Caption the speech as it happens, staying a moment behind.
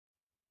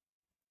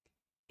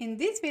In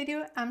this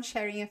video, I'm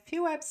sharing a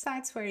few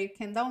websites where you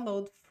can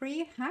download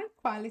free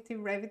high-quality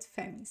Revit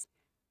families.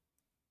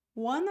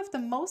 One of the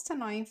most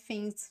annoying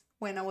things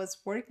when I was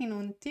working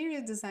on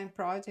interior design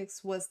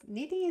projects was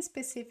needing a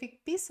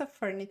specific piece of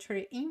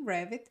furniture in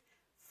Revit,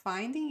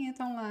 finding it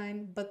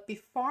online, but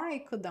before I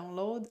could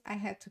download, I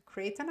had to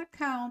create an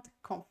account,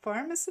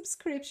 confirm a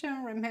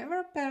subscription, remember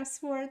a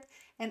password,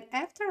 and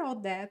after all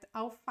that,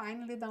 I'll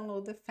finally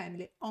download the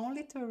family,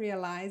 only to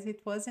realize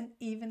it wasn't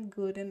even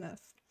good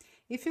enough.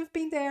 If you've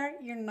been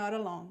there, you're not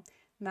alone.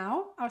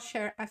 Now, I'll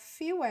share a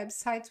few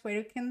websites where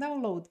you can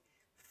download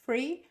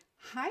free,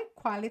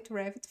 high-quality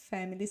Revit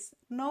families,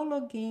 no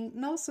login,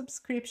 no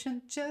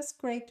subscription, just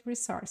great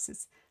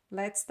resources.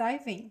 Let's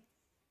dive in.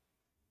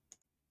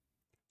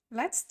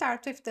 Let's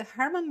start with the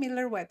Herman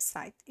Miller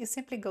website. You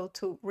simply go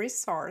to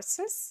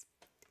Resources,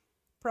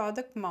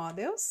 Product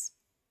Models,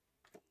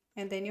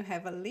 and then you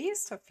have a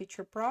list of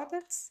feature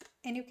products,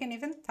 and you can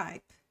even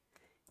type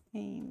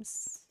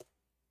aims.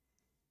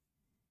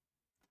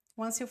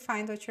 Once you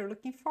find what you're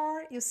looking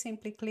for, you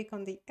simply click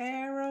on the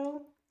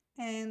arrow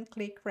and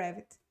click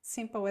Revit.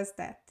 Simple as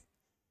that.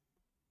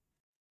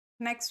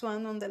 Next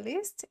one on the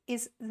list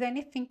is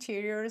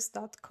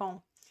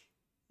zenithinteriors.com.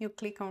 You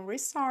click on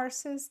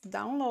Resources,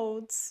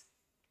 Downloads.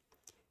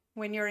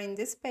 When you're in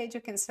this page,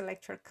 you can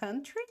select your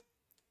country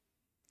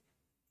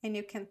and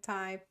you can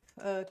type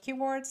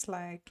keywords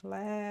like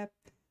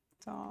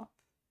laptop.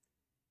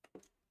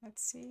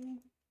 Let's see.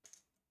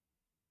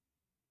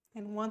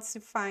 And once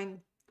you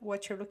find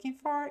what you're looking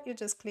for, you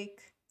just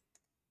click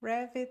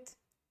Revit,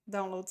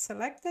 download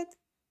selected,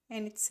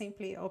 and it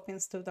simply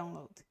opens to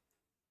download.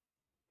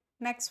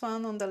 Next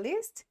one on the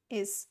list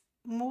is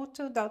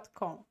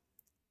mutu.com.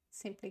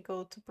 Simply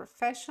go to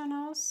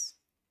professionals,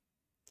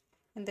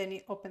 and then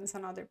it opens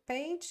another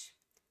page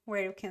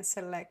where you can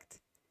select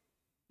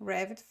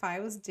Revit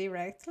files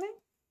directly.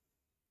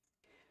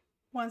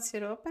 Once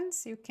it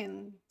opens, you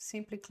can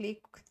simply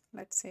click,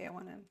 let's say I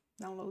want to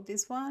download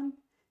this one,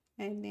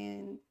 and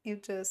then you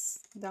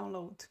just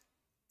download,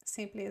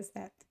 simply as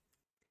that.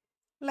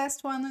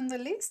 Last one on the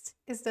list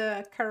is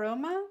the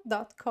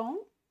karoma.com,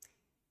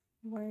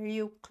 where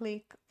you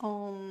click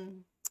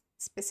on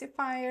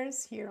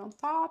specifiers here on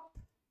top,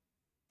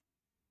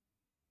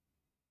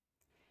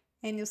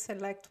 and you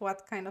select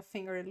what kind of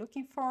thing you're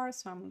looking for.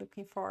 So I'm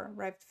looking for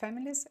Revit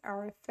families,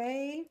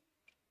 RFA,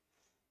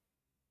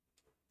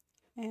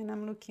 and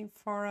I'm looking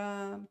for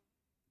a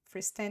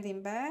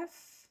freestanding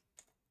bath.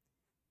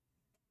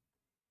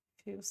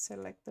 If you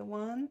select the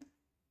one,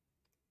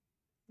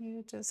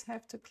 you just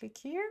have to click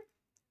here,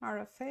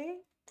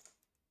 RFA,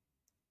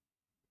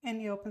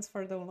 and it opens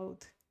for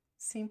download.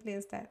 Simply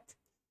as that.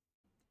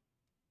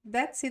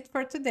 That's it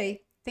for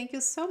today. Thank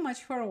you so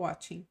much for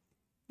watching.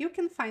 You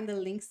can find the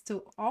links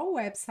to all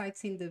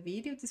websites in the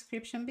video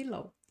description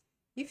below.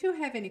 If you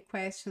have any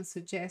questions,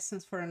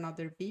 suggestions for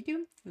another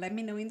video, let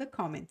me know in the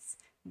comments.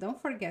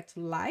 Don't forget to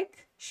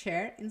like,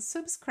 share, and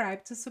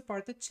subscribe to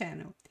support the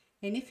channel.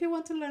 And if you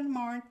want to learn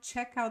more,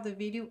 check out the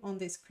video on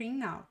the screen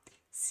now.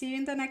 See you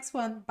in the next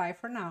one. Bye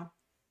for now.